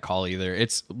hate that call either.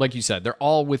 It's like you said, they're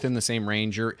all within the same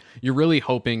range. You're really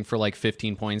hoping for like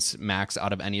 15 points max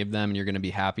out of any of them, and you're going to be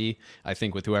happy, I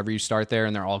think, with whoever you start there,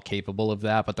 and they're all capable of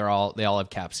that, but they all have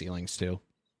cap ceilings too.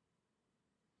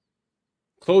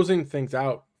 Closing things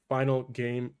out, final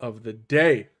game of the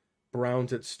day.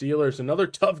 Browns at Steelers. Another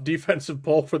tough defensive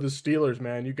poll for the Steelers,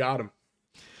 man. You got them.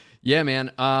 Yeah,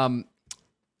 man.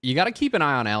 You got to keep an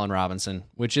eye on Allen Robinson,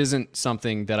 which isn't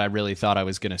something that I really thought I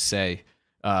was going to say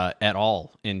at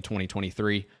all in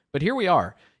 2023. But here we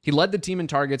are. He led the team in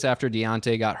targets after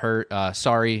Deontay got hurt.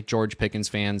 Sorry, George Pickens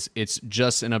fans. It's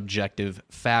just an objective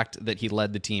fact that he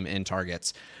led the team in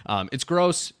targets. It's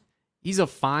gross. He's a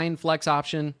fine flex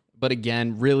option. But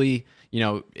again, really,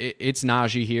 it's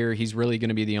Najee here. He's really going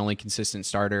to be the only consistent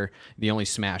starter, the only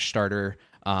smash starter.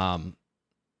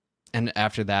 And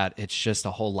after that, it's just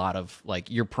a whole lot of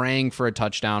you're praying for a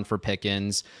touchdown for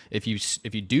Pickens. If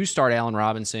you do start Allen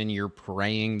Robinson, you're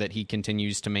praying that he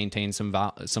continues to maintain some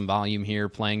volume here,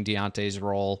 playing Deontay's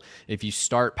role. If you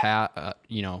start Pat,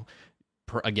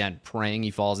 again, praying he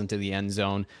falls into the end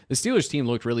zone. The Steelers team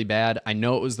looked really bad. I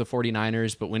know it was the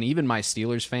 49ers, but when even my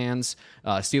Steelers fans,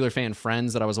 Steeler fan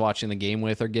friends that I was watching the game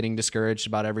with are getting discouraged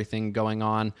about everything going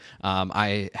on,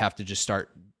 I have to just start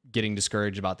getting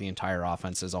discouraged about the entire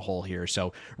offense as a whole here.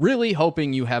 So really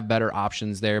hoping you have better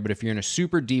options there. But if you're in a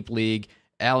super deep league,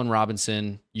 Allen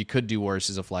Robinson, you could do worse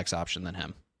as a flex option than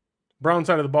him. Brown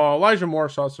side of the ball, Elijah Moore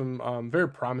saw some very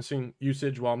promising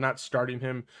usage while not starting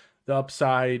him. The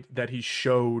upside that he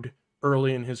showed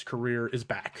early in his career is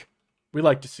back. We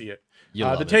like to see it.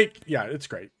 It's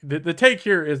great. The take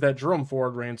here is that Jerome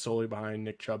Ford ran solely behind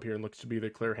Nick Chubb here and looks to be the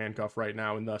clear handcuff right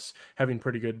now, and thus having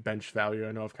pretty good bench value.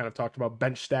 I know I've kind of talked about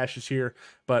bench stashes here,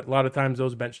 but a lot of times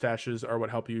those bench stashes are what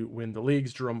help you win the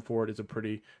leagues. Jerome Ford is a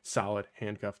pretty solid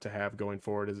handcuff to have going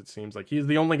forward, as it seems like he's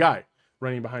the only guy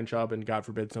running behind Chubb, and God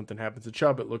forbid something happens to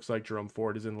Chubb, it looks like Jerome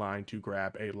Ford is in line to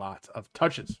grab a lot of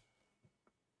touches.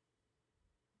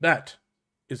 That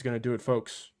is going to do it,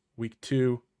 folks. Week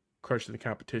 2, crushing the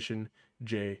competition,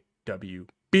 JWB.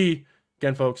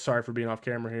 Again, folks, sorry for being off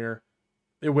camera here.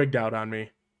 It wigged out on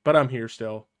me, but I'm here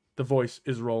still. The voice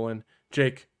is rolling.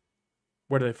 Jake,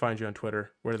 where do they find you on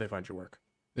Twitter? Where do they find your work?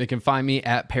 They can find me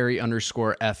at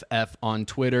Perry_FF on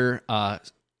Twitter.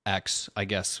 X, I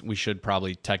guess we should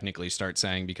probably technically start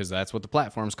saying, because that's what the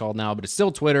platform's called now, but it's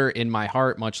still Twitter in my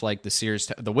heart, much like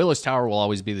the Willis Tower will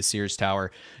always be the Sears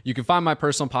Tower. You can find my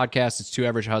personal podcast. It's Two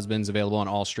Average Husbands, available on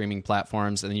all streaming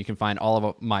platforms. And then you can find all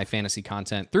of my fantasy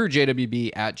content through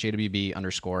JWB at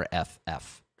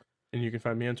JWB_FF. And you can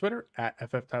find me on Twitter at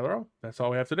FF Tyler O. That's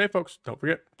all we have today, folks. Don't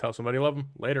forget, tell somebody you love them.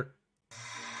 Later.